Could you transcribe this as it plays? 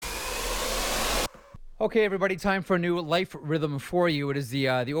Okay, everybody, time for a new life rhythm for you. It is the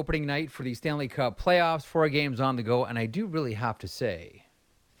opening night for the Stanley Cup playoffs, 4 games on the go, and I do really have to say,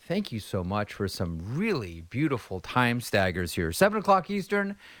 thank you so much for some really beautiful time staggers here. 7 o'clock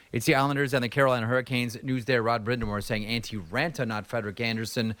Eastern, it's the Islanders and the Carolina Hurricanes. News there, Rod Brindamore saying Antti Ranta, not Frederik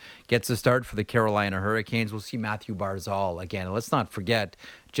Andersen, gets the start for the Carolina Hurricanes. We'll see Matthew Barzal again. And let's not forget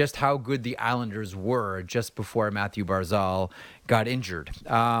just how good the Islanders were just before Matthew Barzal got injured.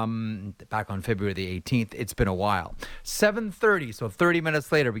 Back on February the 18th. It's been a while. 7:30, so 30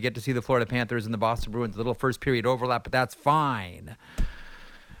 minutes later, we get to see the Florida Panthers and the Boston Bruins. A little first period overlap, but that's fine.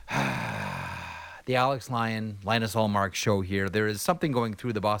 The Alex Linus Ullmark show here. There is something going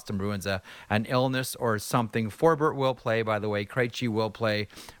through the Boston Bruins, an illness or something. Forbert will play, by the way. Krejci will play.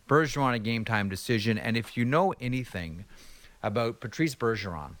 Bergeron a game-time decision. And if you know anything about Patrice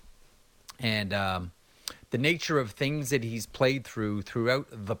Bergeron and the nature of things that he's played throughout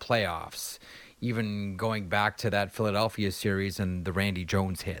the playoffs, even going back to that Philadelphia series and the Randy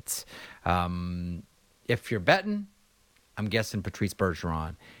Jones hits, if you're betting, I'm guessing Patrice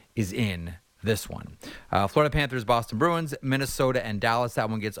Bergeron is in this one. Florida Panthers, Boston Bruins, Minnesota, and Dallas. That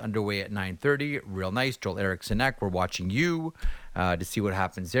one gets underway at 9:30. Real nice. Joel Eriksson-Ek, we're watching you to see what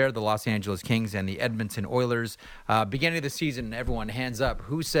happens there. The Los Angeles Kings and the Edmonton Oilers. Beginning of the season, everyone hands up.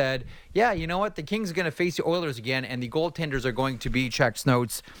 Who said, yeah, you know what? The Kings are going to face the Oilers again, and the goaltenders are going to be, checks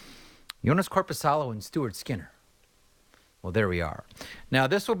notes, Jonas Korpisalo and Stuart Skinner. Well, there we are. Now,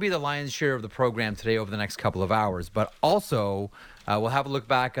 this will be the lion's share of the program today over the next couple of hours, but also we'll have a look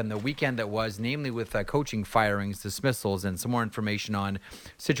back on the weekend that was, namely with coaching firings, dismissals, and some more information on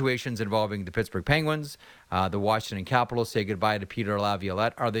situations involving the Pittsburgh Penguins. The Washington Capitals say goodbye to Peter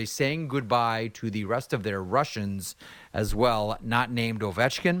Laviolette. Are they saying goodbye to the rest of their Russians as well, not named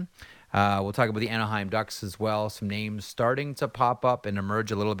Ovechkin? We'll talk about the Anaheim Ducks as well. Some names starting to pop up and emerge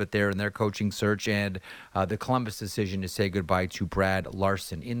a little bit there in their coaching search, and the Columbus decision to say goodbye to Brad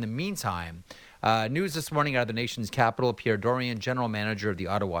Larson. In the meantime, news this morning out of the nation's capital, Pierre Dorion, general manager of the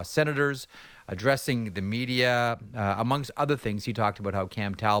Ottawa Senators, addressing the media. Amongst other things, he talked about how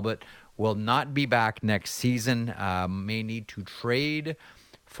Cam Talbot will not be back next season, may need to trade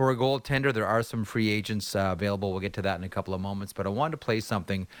for a goaltender. There are some free agents available. We'll get to that in a couple of moments. But I wanted to play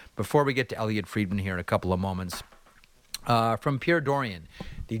something before we get to Elliot Friedman here in a couple of moments. From Pierre Dorion,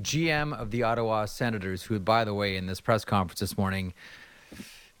 the GM of the Ottawa Senators, who, by the way, in this press conference this morning,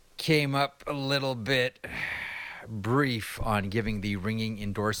 came up a little bit brief on giving the ringing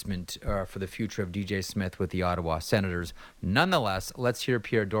endorsement for the future of DJ Smith with the Ottawa Senators. Nonetheless, let's hear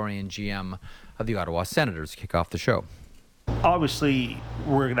Pierre Dorion, GM of the Ottawa Senators, kick off the show. Obviously,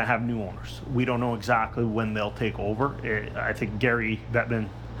 we're going to have new owners. We don't know exactly when they'll take over. I think Gary Bettman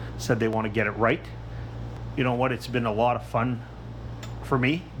said they want to get it right. You know what? It's been a lot of fun for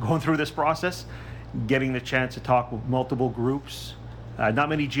me going through this process, getting the chance to talk with multiple groups. Not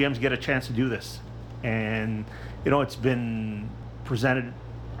many GMs get a chance to do this. And, you know, it's been presented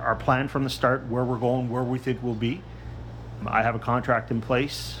our plan from the start, where we're going, where we think we'll be. I have a contract in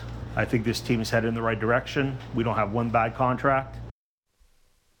place. I think this team is headed in the right direction. We don't have one bad contract.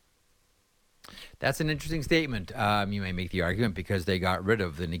 That's an interesting statement. You may make the argument because they got rid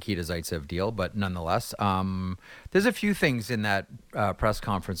of the Nikita Zaitsev deal, but nonetheless, there's a few things in that press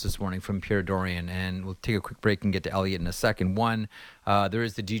conference this morning from Pierre Dorion, and we'll take a quick break and get to Elliot in a second. One, there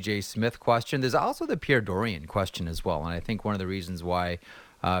is the DJ Smith question. There's also the Pierre Dorion question as well, and I think one of the reasons why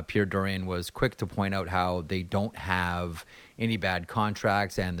Pierre Dorion was quick to point out how they don't have any bad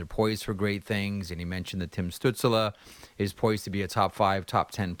contracts and they're poised for great things. And he mentioned that Tim Stützle is poised to be a top 5,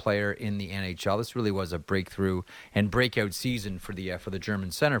 top 10 player in the NHL. This really was a breakthrough and breakout season for the German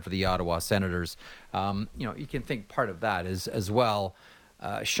center for the Ottawa Senators. You can think part of that is as well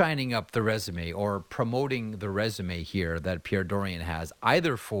shining up the resume or promoting the resume here that Pierre Dorion has,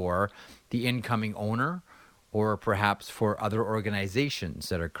 either for the incoming owner or perhaps for other organizations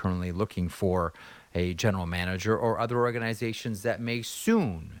that are currently looking for a general manager, or other organizations that may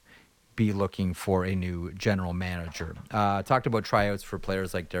soon be looking for a new general manager. Talked about tryouts for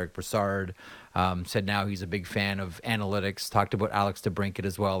players like Derek Brassard. Said now he's a big fan of analytics. Talked about Alex DeBrincat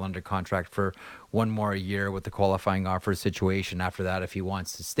as well, under contract for one more year with the qualifying offer situation. After that, if he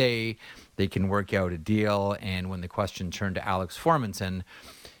wants to stay, they can work out a deal. And when the question turned to Alex Formanson,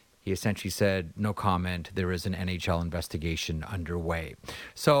 he essentially said, no comment, there is an NHL investigation underway.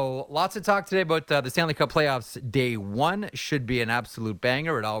 So lots of talk today about the Stanley Cup playoffs. Day one should be an absolute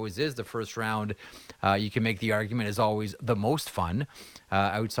banger. It always is. The first round, you can make the argument, is always the most fun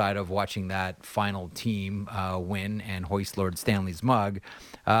outside of watching that final team win and hoist Lord Stanley's mug.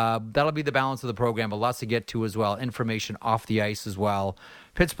 That'll be the balance of the program, but lots to get to as well. Information off the ice as well.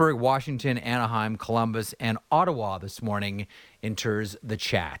 Pittsburgh, Washington, Anaheim, Columbus, and Ottawa this morning enters the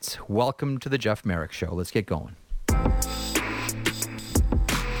chat. Welcome to the Jeff Marek Show. Let's get going.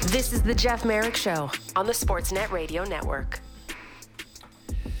 This is the Jeff Marek Show on the Sportsnet Radio Network.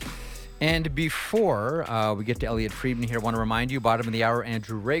 And before we get to Elliot Friedman here, I want to remind you, bottom of the hour,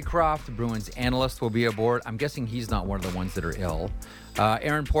 Andrew Raycroft, the Bruins analyst, will be aboard. I'm guessing he's not one of the ones that are ill.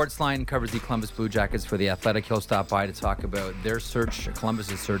 Aaron Portzline covers the Columbus Blue Jackets for The Athletic. He'll stop by to talk about their search,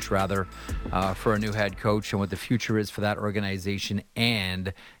 Columbus's search rather, for a new head coach and what the future is for that organization,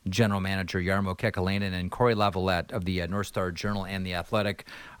 and general manager Jarmo Kekalainen and Corey Lavalette of the North Star Journal and The Athletic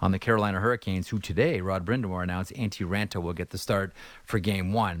on the Carolina Hurricanes, who today, Rod Brindamore announced Antti Ranta will get the start for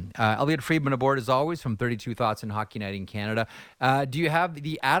Game 1. Elliot Friedman aboard as always from 32 Thoughts and Hockey Night in Canada. Do you have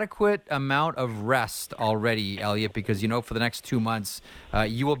the adequate amount of rest already, Elliot? Because, for the next 2 months,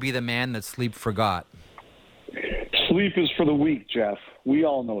 you will be the man that sleep forgot. Sleep is for the weak, Jeff. We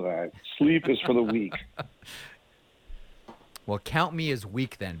all know that. Sleep is for the weak. Well, count me as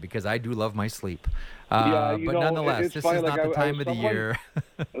weak then, because I do love my sleep. But nonetheless, this is not the time of the year.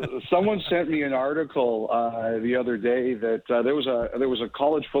 Someone sent me an article the other day that there was a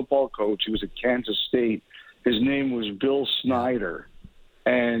college football coach. He was at Kansas State. His name was Bill Snyder,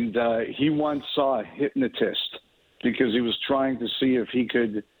 and he once saw a hypnotist because he was trying to see if he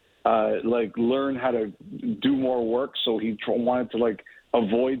could learn how to do more work. So he wanted to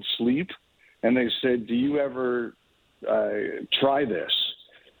avoid sleep. And they said, "Do you ever try this?"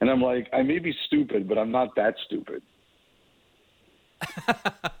 And I'm like, I may be stupid, but I'm not that stupid.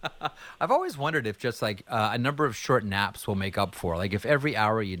 I've always wondered if just a number of short naps will make up for, if every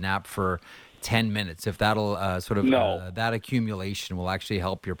hour you nap for 10 minutes, if that'll that accumulation will actually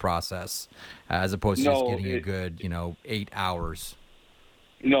help your process as opposed to just getting a good, 8 hours.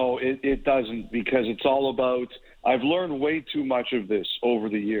 No, it doesn't, because it's all about, I've learned way too much of this over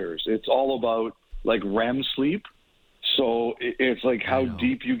the years. It's all about REM sleep. So it's how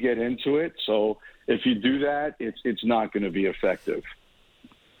deep you get into it. So if you do that, it's not going to be effective.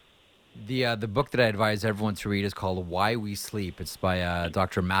 The book that I advise everyone to read is called Why We Sleep. It's by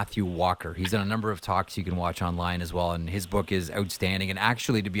Dr. Matthew Walker. He's done a number of talks you can watch online as well, and his book is outstanding. And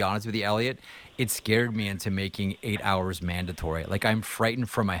actually, to be honest with you, Elliot, it scared me into making 8 hours mandatory. I'm frightened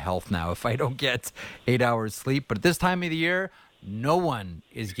for my health now if I don't get 8 hours sleep. But at this time of the year, no one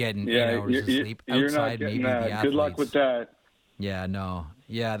is getting 8 hours of sleep outside maybe the athletes. Good luck with that. Yeah, no.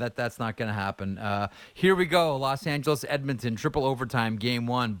 Yeah, that's not going to happen. Here we go. Los Angeles, Edmonton, triple overtime, Game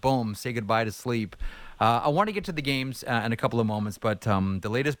 1. Boom, say goodbye to sleep. I want to get to the games in a couple of moments, but the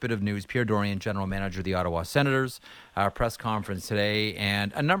latest bit of news, Pierre Dorion, general manager of the Ottawa Senators, press conference today,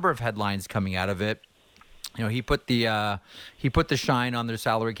 and a number of headlines coming out of it. He put the shine on their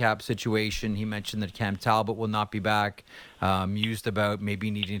salary cap situation. He mentioned that Cam Talbot will not be back. Mused about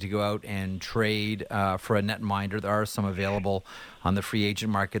maybe needing to go out and trade for a netminder. There are some available on the free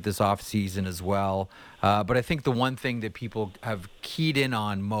agent market this offseason as well. But I think the one thing that people have keyed in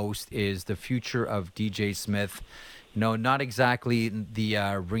on most is the future of DJ Smith. Not exactly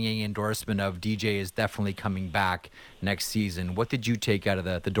the ringing endorsement of DJ is definitely coming back next season. What did you take out of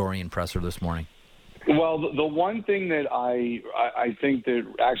the Dorion presser this morning? Well, the one thing that I think that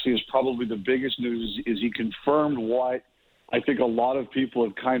actually is probably the biggest news is he confirmed what I think a lot of people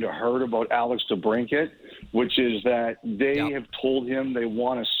have kind of heard about Alex DeBrincat, which is that they have told him they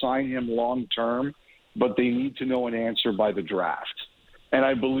want to sign him long term, but they need to know an answer by the draft. And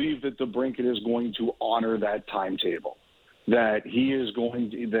I believe that DeBrincat is going to honor that timetable, that he is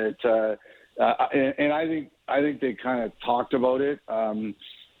going to and I think they kind of talked about it.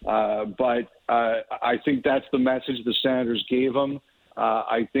 But I think that's the message the Senators gave him.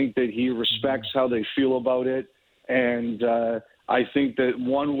 I think that he respects how they feel about it. And I think that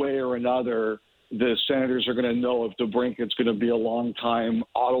one way or another, the Senators are going to know if DeBrincat's going to be a long-time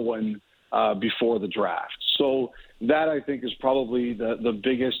Ottawan before the draft. So that, I think, is probably the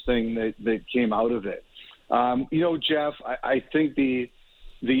biggest thing that came out of it. Jeff, I think the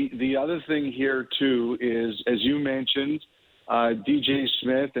other thing here, too, is, as you mentioned, DJ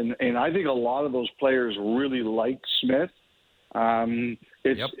Smith, and I think a lot of those players really like Smith. And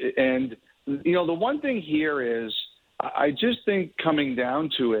the one thing here is, I just think coming down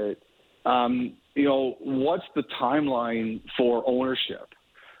to it, what's the timeline for ownership?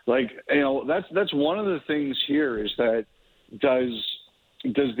 That's one of the things here is that does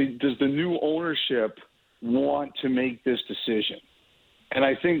the new ownership want to make this decision? And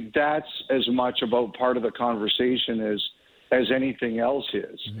I think that's as much about part of the conversation as anything else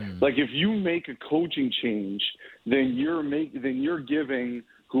is. Mm-hmm. If you make a coaching change, then you're giving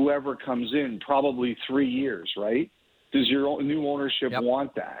whoever comes in probably 3 years, right? does your new ownership Yep.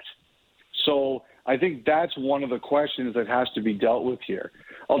 want that? So I think that's one of the questions that has to be dealt with here.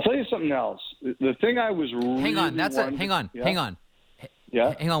 I'll tell you something else. The thing I was really Hang on. Yeah? Hang on.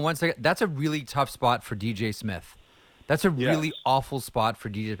 Yeah. Hang on 1 second. That's a really tough spot for DJ Smith. That's a really Yes. awful spot for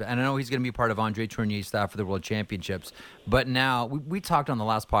DJ Smith. And I know he's going to be part of Andre Tournier's staff for the World Championships. But now, we talked on the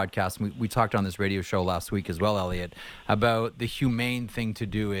last podcast, and we talked on this radio show last week as well, Elliot, about the humane thing to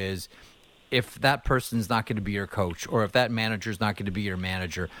do is if that person's not going to be your coach or if that manager's not going to be your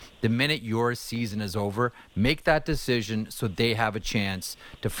manager, the minute your season is over, make that decision so they have a chance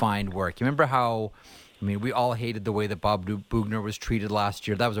to find work. You remember how, I mean, we all hated the way that Bob Bugner was treated last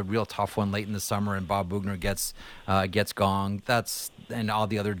year. That was a real tough one late in the summer, and Bob Bugner gets gonged. And all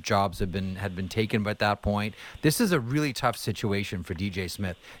the other jobs had been taken by that point. This is a really tough situation for DJ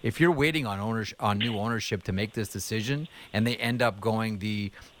Smith. If you're waiting on new ownership to make this decision, and they end up going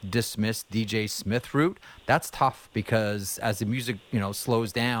the dismissed DJ Smith route, that's tough because as the music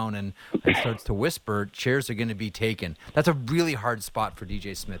slows down and starts to whisper, chairs are going to be taken. That's a really hard spot for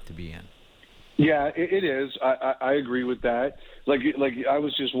DJ Smith to be in. Yeah, it is. I agree with that. Like I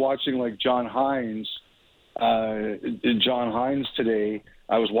was just watching John Hines today.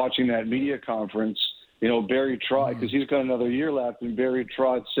 I was watching that media conference. Barry Trotz, because he's got another year left, and Barry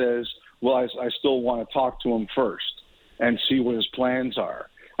Trotz says, "Well, I still want to talk to him first and see what his plans are."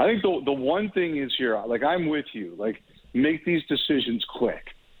 I think the one thing is here. I'm with you. Make these decisions quick.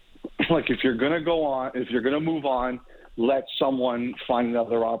 If you're going to go on, if you're going to move on, let someone find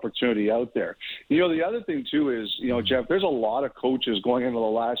another opportunity out there. The other thing, too, is, Jeff, there's a lot of coaches going into the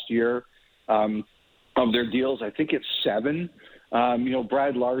last year of their deals. I think it's 7.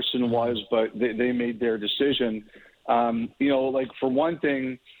 Brad Larson was, but they made their decision. For one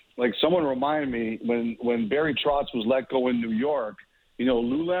thing, someone reminded me when Barry Trotz was let go in New York,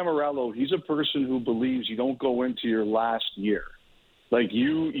 Lou Lamoriello, he's a person who believes you don't go into your last year.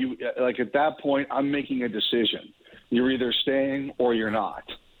 You at that point, I'm making a decision. You're either staying or you're not.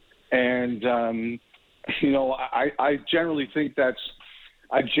 And, I generally think that's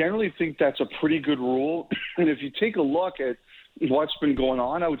a pretty good rule. And if you take a look at what's been going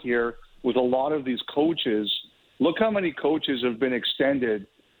on out here with a lot of these coaches, look how many coaches have been extended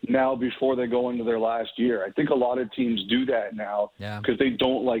now before they go into their last year. I think a lot of teams do that now because they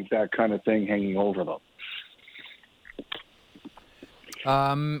don't like that kind of thing hanging over them.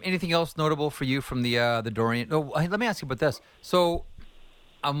 Anything else notable for you from the Dorian? Oh, let me ask you about this. So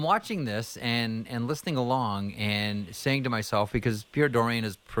I'm watching this and listening along and saying to myself, because Pierre Dorian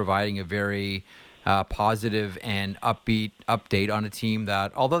is providing a very positive and upbeat update on a team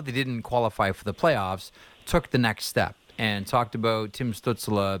that, although they didn't qualify for the playoffs, took the next step and talked about Tim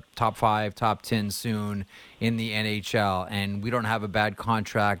Stützle, top 5, top 10 soon in the NHL, and we don't have a bad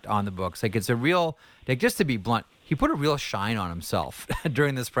contract on the books. It's a real, just to be blunt, he put a real shine on himself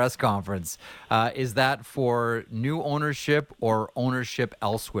during this press conference. Is that for new ownership or ownership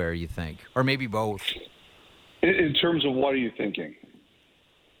elsewhere, you think? Or maybe both? In terms of what are you thinking?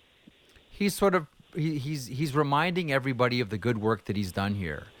 He's sort of he's reminding everybody of the good work that he's done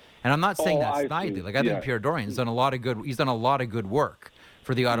here. And I'm not saying that's snidely. I think Pierre Dorian's done a lot of good. He's done a lot of good work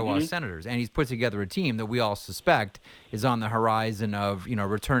for the Ottawa Senators, and he's put together a team that we all suspect is on the horizon of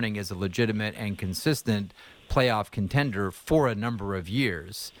returning as a legitimate and consistent playoff contender for a number of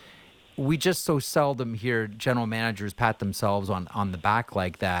years. We just so seldom hear general managers pat themselves on the back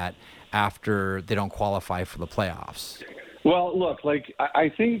like that after they don't qualify for the playoffs. Well, look, I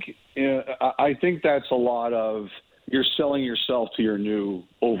think that's a lot of you're selling yourself to your new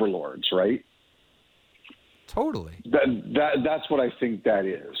overlords, right? Totally. That's what I think that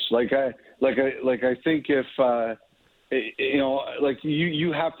is. I think if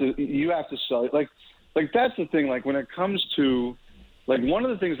you have to sell it. That's the thing. When it comes to one of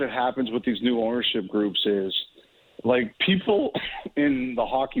the things that happens with these new ownership groups is people in the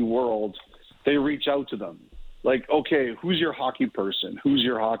hockey world, they reach out to them. Okay, who's your hockey person? Who's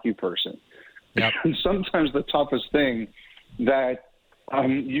your hockey person? Yep. And sometimes the toughest thing that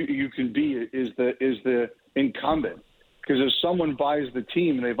you can be is the incumbent, because if someone buys the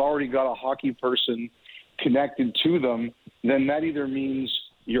team and they've already got a hockey person connected to them, then that either means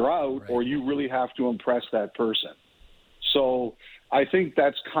you're out or you really have to impress that person. So I think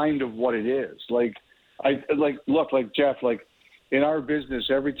that's kind of what it is. Jeff, in our business,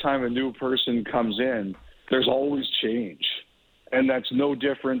 every time a new person comes in, there's always change. And that's no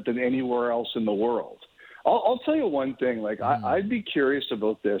different than anywhere else in the world. I'll tell you one thing. I'd be curious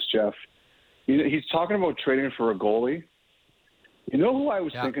about this, Jeff. He's talking about trading for a goalie. You know who I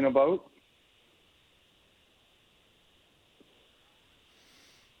was thinking about?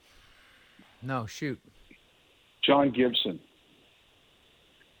 No, shoot. John Gibson.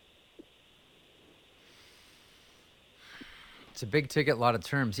 It's a big ticket, a lot of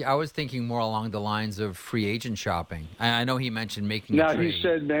terms. Yeah, I was thinking more along the lines of free agent shopping. I know he mentioned making a trade. Now, he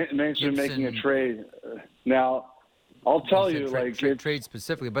said mentioned making a trade. Now, I'll tell you, trade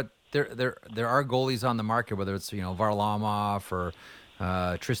specifically, but there are goalies on the market, whether it's Varlamov or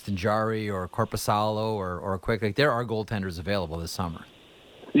Tristan Jarry or Korpisalo or Quick. Like, there are goaltenders available this summer.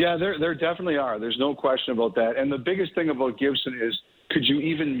 Yeah, there definitely are. There's no question about that. And the biggest thing about Gibson is, could you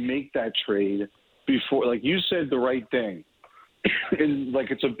even make that trade before? Like you said, the right thing. And like,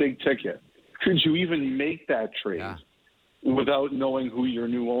 it's a big ticket. Could you even make that trade without knowing who your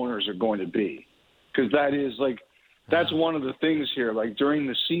new owners are going to be? Because that's one of the things here. Like, during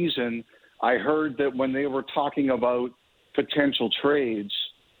the season, I heard that when they were talking about potential trades,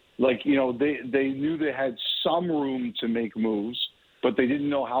 they knew they had some room to make moves, but they didn't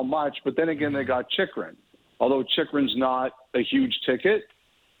know how much. But then again, they got Chychrun. Although Chychrun's not a huge ticket,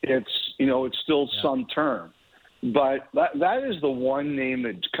 it's still some term. But that is the one name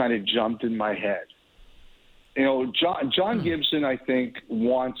that kind of jumped in my head. John Gibson, I think,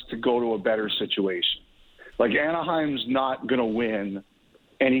 wants to go to a better situation. Like, Anaheim's not going to win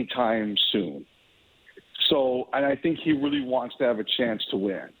anytime soon. So, and I think he really wants to have a chance to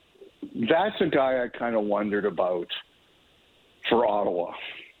win. That's a guy I kind of wondered about for Ottawa,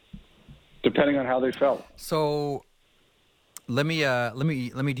 depending on how they felt. So, let me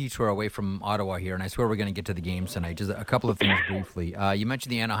detour away from Ottawa here, and I swear we're going to get to the games tonight. Just a couple of things briefly. You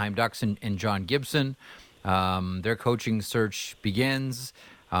mentioned the Anaheim Ducks and John Gibson. Their coaching search begins.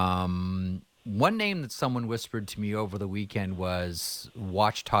 One name that someone whispered to me over the weekend was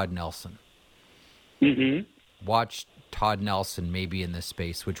watch Todd Nelson. Mm-hmm. Watch Todd Nelson maybe in this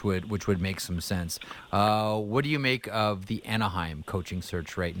space, which would make some sense. What do you make of the Anaheim coaching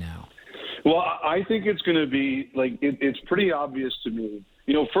search right now? Well, I think it's going to be it's pretty obvious to me.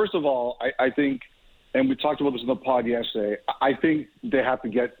 First of all, I think, and we talked about this in the pod yesterday, I think they have to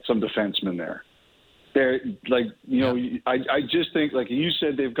get some defensemen there. They're I just think, like you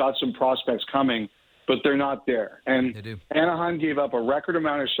said, they've got some prospects coming, but they're not there. And they do. Anaheim gave up a record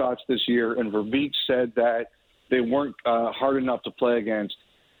amount of shots this year, and Verbeek said that they weren't hard enough to play against.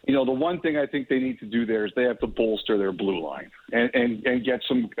 The one thing I think they need to do there is they have to bolster their blue line and get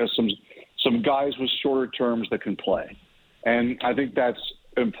some guys with shorter terms that can play. And I think that's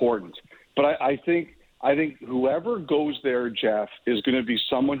important. But I think whoever goes there, Jeff, is going to be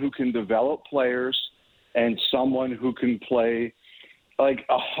someone who can develop players and someone who can play like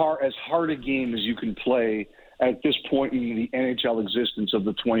as hard a game as you can play at this point in the NHL existence of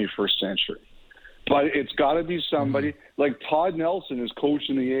the 21st century. But it's got to be somebody like Todd Nelson has coached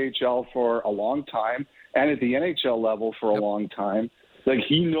in the AHL for a long time and at the NHL level for a long time. Like,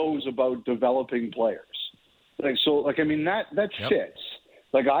 he knows about developing players. That fits.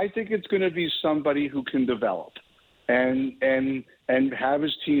 Like, I think it's going to be somebody who can develop and have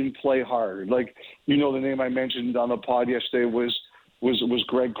his team play hard. Like, the name I mentioned on the pod yesterday was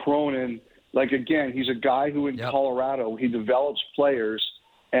Greg Cronin. Like, again, he's a guy who in Colorado, he develops players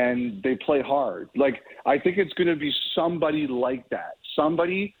and they play hard. Like, I think it's going to be somebody like that,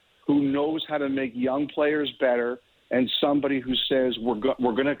 somebody who knows how to make young players better, and somebody who says we're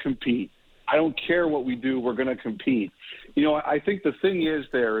going to compete. I don't care what we do, we're going to compete. I think the thing is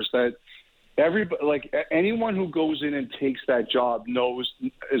that anyone who goes in and takes that job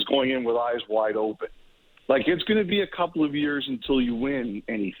is going in with eyes wide open. Like, it's going to be a couple of years until you win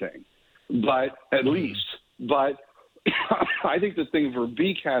anything, but at least. But I think the thing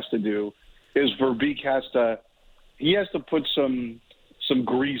Verbeek has to do is he has to put some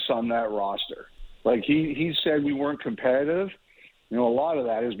grease on that roster. Like, he said we weren't competitive. A lot of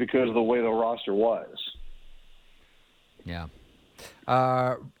that is because of the way the roster was. Yeah.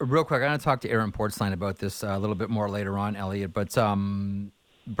 Real quick, I'm going to talk to Aaron Portzline about this a little bit more later on, Elliot. But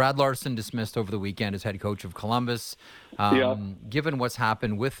Brad Larson dismissed over the weekend as head coach of Columbus. Given what's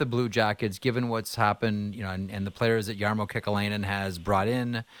happened with the Blue Jackets, given what's happened, and the players that Jarmo Kekalainen has brought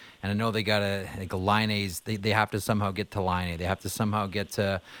in, and I know they got Laine's, they have to somehow get to Laine. They have to somehow get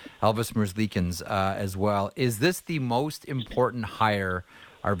to Elvis Merzlikins as well. Is this the most important hire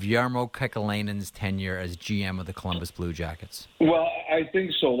of Jarmo Kekalainen's tenure as GM of the Columbus Blue Jackets? Well, I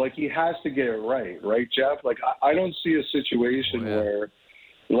think so. Like, he has to get it right, Jeff? Like, I don't see a situation where,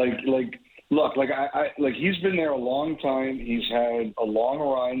 look, he's been there a long time. He's had a long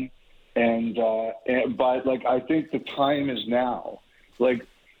run, but I think the time is now.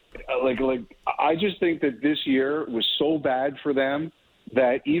 I just think that this year was so bad for them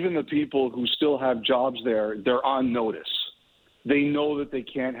that even the people who still have jobs there, they're on notice. They know that they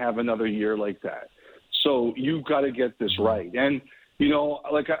can't have another year like that. So you've got to get this right. And,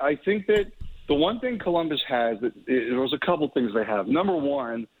 I think that the one thing Columbus has, there was a couple things they have. Number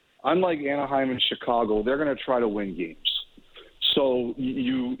one, unlike Anaheim and Chicago, they're going to try to win games. So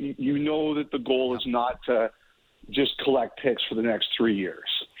you know that the goal is not to just collect picks for the next 3 years.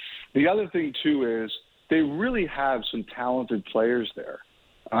 The other thing, too, is they really have some talented players there.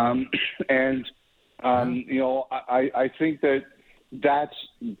 I think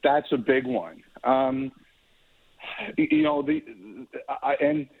that's a big one.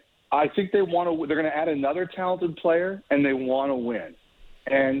 I think they want to. They're going to add another talented player, and they want to win.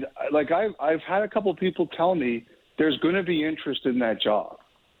 And I've had a couple of people tell me there's going to be interest in that job,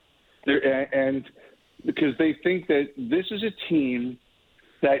 and because they think that this is a team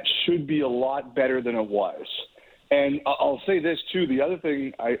that should be a lot better than it was. And I'll say this too. The other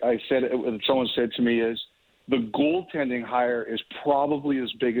thing someone said to me is the goaltending hire is probably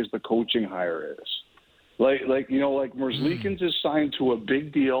as big as the coaching hire is. Merzlikins is signed to a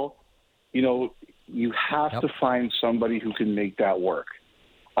big deal. You have to find somebody who can make that work.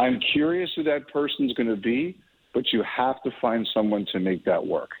 I'm curious who that person's going to be, but you have to find someone to make that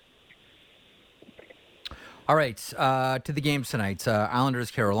work. All right, to the games tonight.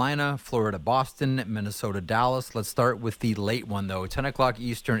 Islanders, Carolina, Florida, Boston, Minnesota, Dallas. Let's start with the late one, though. 10 o'clock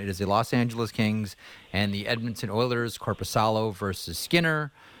Eastern, it is the Los Angeles Kings and the Edmonton Oilers, Korpisalo versus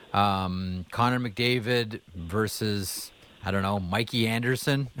Skinner. Connor McDavid versus, I don't know, Mikey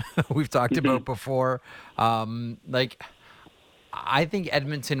Anderson, we've talked about before. I think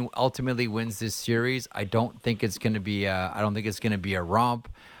Edmonton ultimately wins this series. I don't think it's going to be a romp.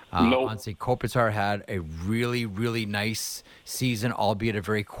 Nope. Honestly, Kopitar had a really, really nice season, albeit a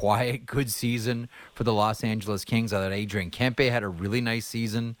very quiet, good season for the Los Angeles Kings. I thought Adrian Kempe had a really nice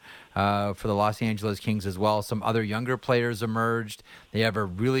season for the Los Angeles Kings as well. Some other younger players emerged. They have a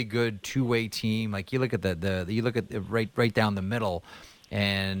really good two-way team. Like you look at right down the middle,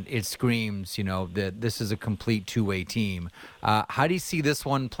 and it screams, that this is a complete two-way team. How do you see this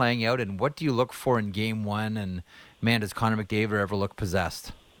one playing out, and what do you look for in Game 1? And man, does Connor McDavid ever look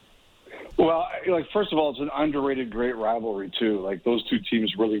possessed? Well, first of all, it's an underrated great rivalry, too. Those two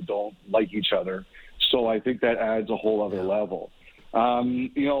teams really don't like each other. So I think that adds a whole other level. Rory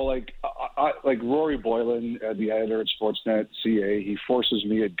Boylan, the editor at Sportsnet CA, he forces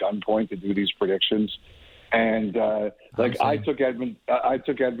me at gunpoint to do these predictions. And, I took Edmonton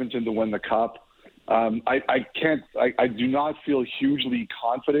to win the Cup. I do not feel hugely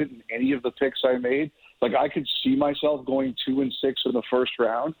confident in any of the picks I made. I could see myself going 2-6 in the first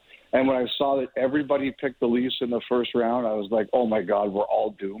round. And when I saw that everybody picked the Leafs in the first round, I was like, oh, my God, we're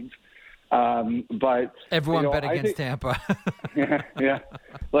all doomed. But everyone bet against Tampa. yeah.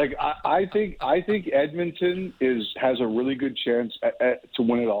 I think Edmonton has a really good chance to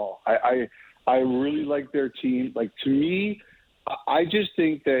win it all. I really like their team. To me, I just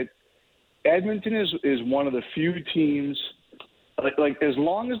think that Edmonton is one of the few teams, as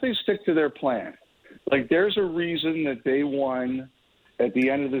long as they stick to their plan, there's a reason that they won at the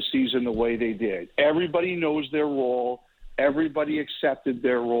end of the season the way they did. Everybody knows their role. Everybody accepted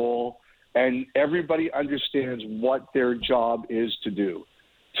their role. And everybody understands what their job is to do.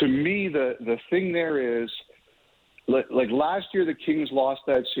 To me, the thing there is, last year the Kings lost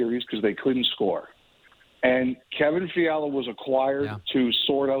that series because they couldn't score. And Kevin Fiala was acquired to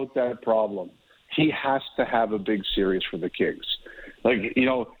sort out that problem. He has to have a big series for the Kings.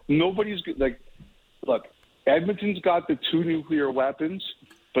 Nobody's look, Edmonton's got the two nuclear weapons,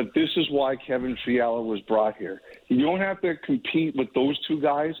 but this is why Kevin Fiala was brought here. You don't have to compete with those two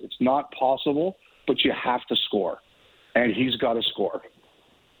guys. It's not possible, but you have to score. And he's got to score.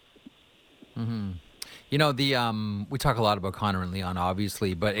 Mm-hmm. We talk a lot about Connor and Leon,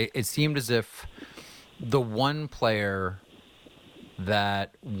 obviously, but it seemed as if the one player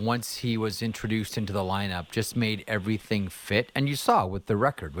that once he was introduced into the lineup just made everything fit. And you saw with the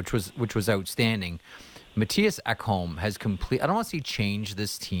record, which was outstanding. Matthias Ekholm has I don't want to see change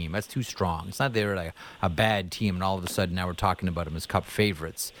this team. That's too strong. It's not they're a bad team and all of a sudden now we're talking about them as Cup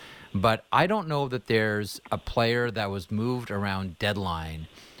favorites. But I don't know that there's a player that was moved around deadline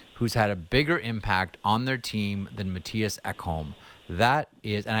who's had a bigger impact on their team than Matthias Ekholm. That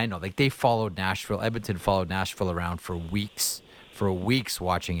is, and I know, they followed Nashville. Edmonton followed Nashville around for weeks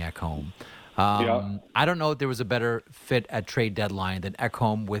watching Ekholm. I don't know if there was a better fit at trade deadline than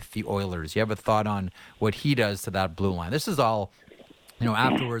Ekholm with the Oilers. You have a thought on what he does to that blue line? This is all,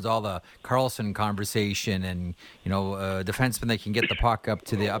 afterwards, all the Carlson conversation and, defensemen that can get the puck up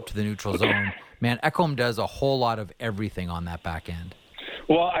to the neutral zone. Man, Ekholm does a whole lot of everything on that back end.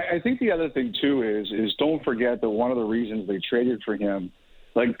 Well, I think the other thing, too, is don't forget that one of the reasons they traded for him,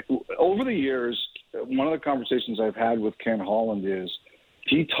 over the years, one of the conversations I've had with Ken Holland is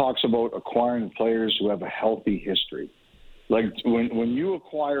he talks about acquiring players who have a healthy history. Like when you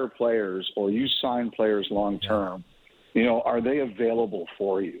acquire players or you sign players long term, are they available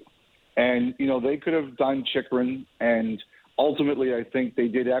for you? And, they could have done Chychrun, and ultimately I think they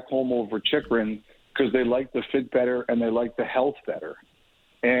did Ekholm over Chychrun because they liked the fit better and they liked the health better.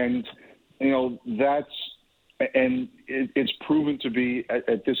 And, it's proven to be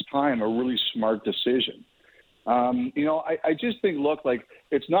at this time a really smart decision. I just think, look, like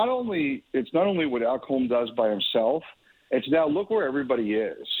it's not only what Ekholm does by himself. It's now look where everybody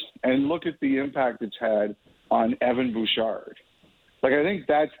is and look at the impact it's had on Evan Bouchard. Like, I think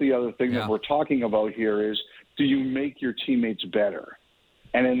that's the other thing that we're talking about here is, do you make your teammates better?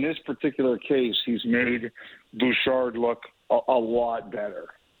 And in this particular case, he's made Bouchard look a lot better.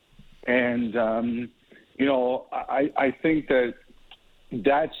 And, I think that's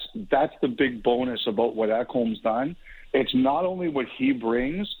the big bonus about what Ekholm's done. It's not only what he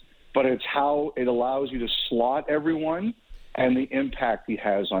brings, but it's how it allows you to slot everyone and the impact he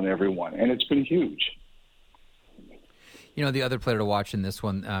has on everyone. And it's been huge. The other player to watch in this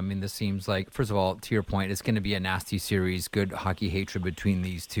one, this seems like, first of all, to your point, it's going to be a nasty series, good hockey hatred between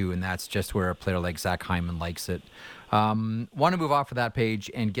these two, and that's just where a player like Zach Hyman likes it. Want to move off of that page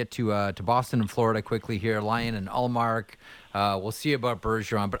and get to Boston and Florida quickly here. Lyon and Ullmark. We'll see about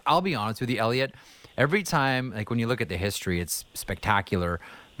Bergeron, but I'll be honest with you, Elliot, every time, like when you look at the history, it's spectacular.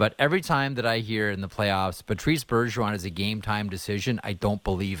 But every time that I hear in the playoffs, Patrice Bergeron is a game-time decision, I don't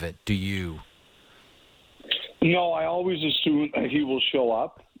believe it. Do you? No, I always assume he will show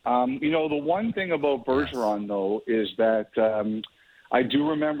up. The one thing about Bergeron, though, is that I do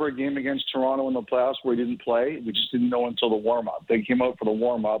remember a game against Toronto in the playoffs where he didn't play. We just didn't know until the warm-up. They came out for the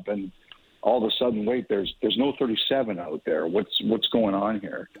warm-up, and all of a sudden, wait, there's no 37 out there. What's going on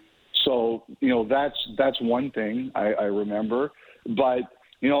here? So, that's one thing I remember. But,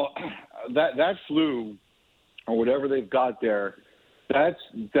 that flu or whatever they've got there,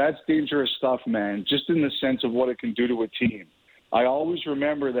 that's dangerous stuff, man, just in the sense of what it can do to a team. I always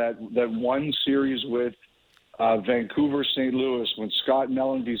remember that one series with Vancouver, St. Louis, when Scott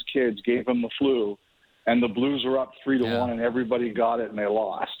Mellenby's kids gave him the flu, and the Blues were up 3-1, and everybody got it, and they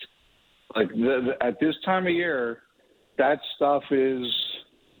lost. Like, at this time of year, that stuff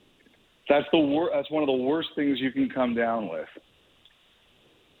that's one of the worst things you can come down with.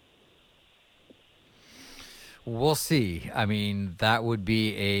 We'll see. I mean, that would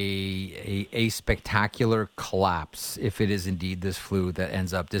be a spectacular collapse if it is indeed this flu that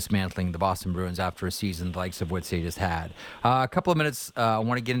ends up dismantling the Boston Bruins after a season the likes of what they just had. A couple of minutes. I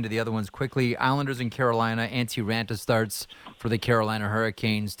want to get into the other ones quickly. Islanders in Carolina. Antti Ranta starts for the Carolina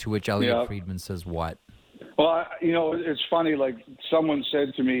Hurricanes, to which Elliot Friedman says what? Well, it's funny. Like, someone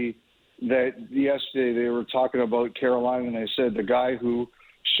said to me that yesterday they were talking about Carolina, and they said the guy who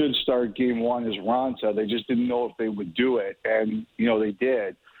should start game one is Ranta. They just didn't know if they would do it, and they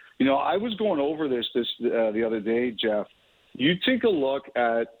did. I was going over this the other day, Jeff. You take a look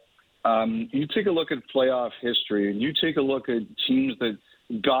at playoff history, and you take a look at teams that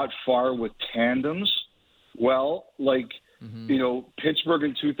got far with tandems. Well, like Pittsburgh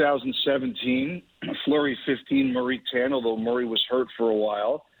in 2017, Fleury 15, Murray 10, although Murray was hurt for a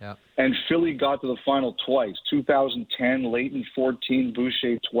while. Yeah. And Philly got to the final twice, 2010, Leighton 14,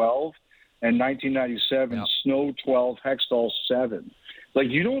 Boucher 12, and 1997, Snow 12, Hextall 7. Like,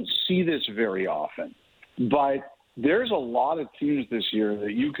 you don't see this very often, but there's a lot of teams this year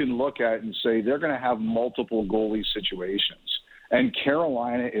that you can look at and say they're going to have multiple goalie situations, and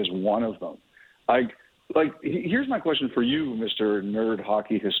Carolina is one of them. Like, here's my question for you, Mr. Nerd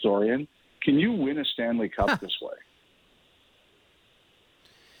Hockey Historian. Can you win a Stanley Cup this way?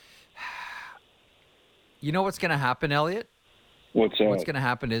 You know what's going to happen, Elliot? What's that? What's going to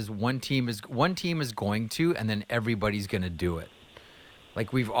happen is one team is going to, and then everybody's going to do it.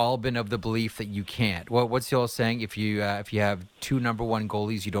 Like, we've all been of the belief that you can't. Well, what's the old saying? If you have two number one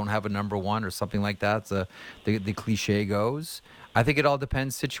goalies, you don't have a number one, or something like that. The cliche goes. I think it all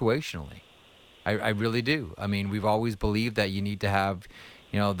depends situationally. I really do. I mean, we've always believed that you need to have,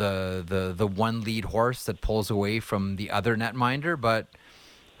 the one lead horse that pulls away from the other netminder. But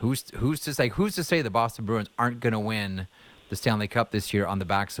who's to say the Boston Bruins aren't going to win the Stanley Cup this year on the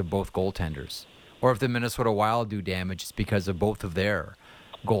backs of both goaltenders? Or if the Minnesota Wild do damage, it's because of both of their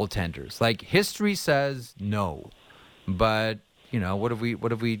goaltenders. Like, history says no, but what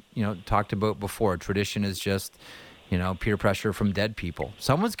have we talked about before? Tradition is just peer pressure from dead people.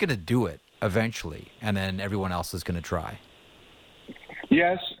 Someone's going to do it eventually, and then everyone else is going to try.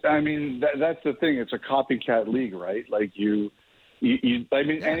 Yes, I mean that's the thing. It's a copycat league, right? Like you I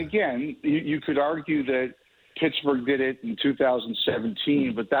mean, and again, you could argue that Pittsburgh did it in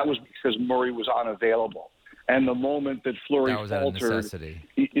 2017, but that was because Murray was unavailable. And the moment that Fleury faltered,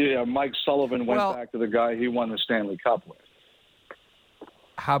 Mike Sullivan went back to the guy he won the Stanley Cup with.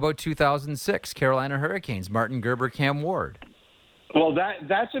 How about 2006 Carolina Hurricanes? Martin Gerber, Cam Ward. Well,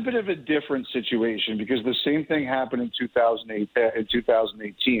 that's a bit of a different situation because the same thing happened in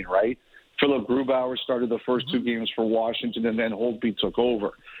 2018, right? Philip Grubauer started the first two games for Washington, and then Holtby took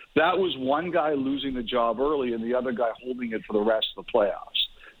over. That was one guy losing the job early and the other guy holding it for the rest of the playoffs.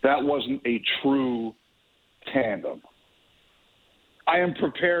 That wasn't a true tandem. I am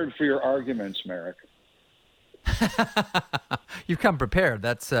prepared for your arguments, Marek. You've come prepared.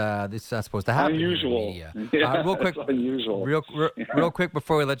 That's this is not supposed to happen. Unusual. Yeah, real quick. Unusual. Real quick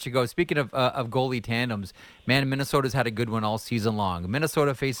before we let you go. Speaking of goalie tandems, man, Minnesota's had a good one all season long.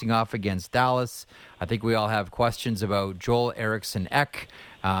 Minnesota facing off against Dallas. I think we all have questions about Joel Eriksson Ek.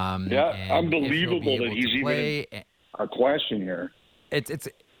 Unbelievable that he's even a question here.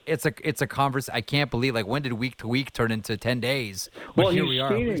 It's a converse. I can't believe, when did week to week turn into 10 days? Well, here we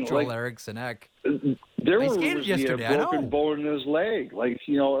are with Joel Eriksson Ek. There was a broken bone in his leg. Like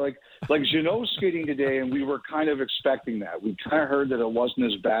Jeannot skating today, and we were kind of expecting that. We kind of heard that it wasn't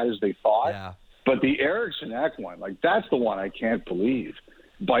as bad as they thought. Yeah. But the Eriksson Ek one, that's the one I can't believe.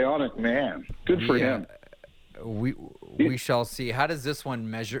 Bionic man. Good for him. We shall see. How does this one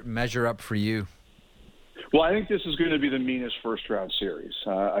measure up for you? Well, I think this is going to be the meanest first-round series.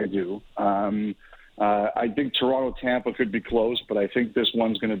 I do. I think Toronto-Tampa could be close, but I think this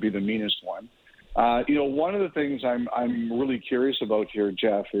one's going to be the meanest one. One of the things I'm really curious about here,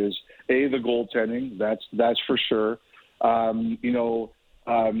 Jeff, is the goaltending. That's for sure.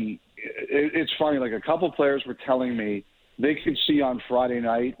 It's funny. A couple players were telling me they could see on Friday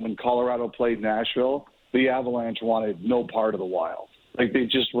night when Colorado played Nashville, the Avalanche wanted no part of the Wild. They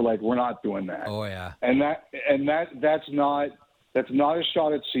just were we're not doing that. Oh yeah. And that's not a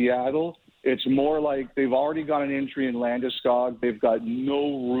shot at Seattle. It's more like they've already got an injury in Landeskog. They've got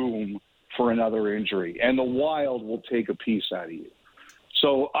no room for another injury, and the Wild will take a piece out of you.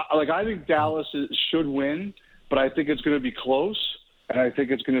 So, I think Dallas should win, but I think it's going to be close, and I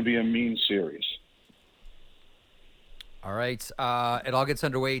think it's going to be a mean series. All right. It all gets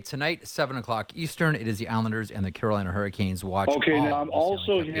underway tonight, 7 o'clock Eastern. It is the Islanders and the Carolina Hurricanes. Watch. Okay, now I'm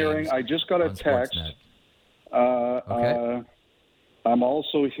also hearing, I just got a text. Okay. I'm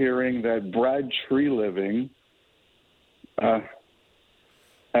also hearing that Brad Treliving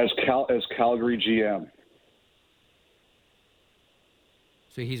as Calgary GM.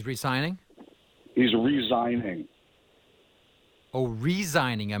 So he's resigning? He's resigning. Oh,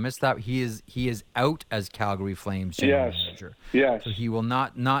 resigning. I missed that. He is out as Calgary Flames general manager. Yes. So he will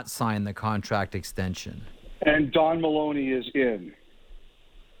not sign the contract extension. And Don Maloney is in.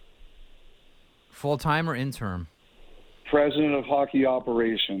 Full-time or interim? President of Hockey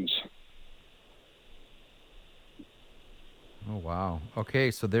Operations. Oh, wow.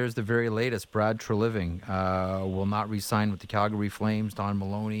 Okay, so there's the very latest. Brad Treliving will not re-sign with the Calgary Flames. Don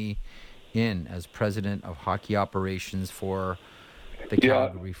Maloney in as President of Hockey Operations for the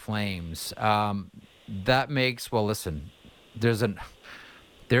Calgary Flames. That makes, listen, there's an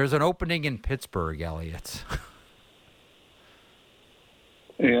opening in Pittsburgh, Elliot.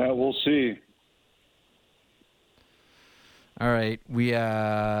 Yeah, we'll see. All right. We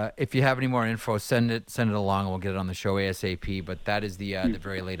if you have any more info, send it along and we'll get it on the show ASAP. But that is the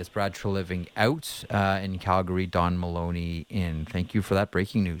very latest. Brad Treliving out in Calgary, Don Maloney in. Thank you for that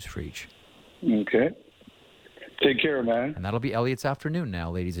breaking news, Freach. Okay. Take care, man. And that'll be Elliot's afternoon now,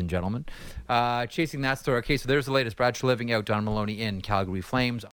 ladies and gentlemen. Chasing that story. Okay, so there's the latest. Brad Treliving out, Don Maloney in, Calgary Flames.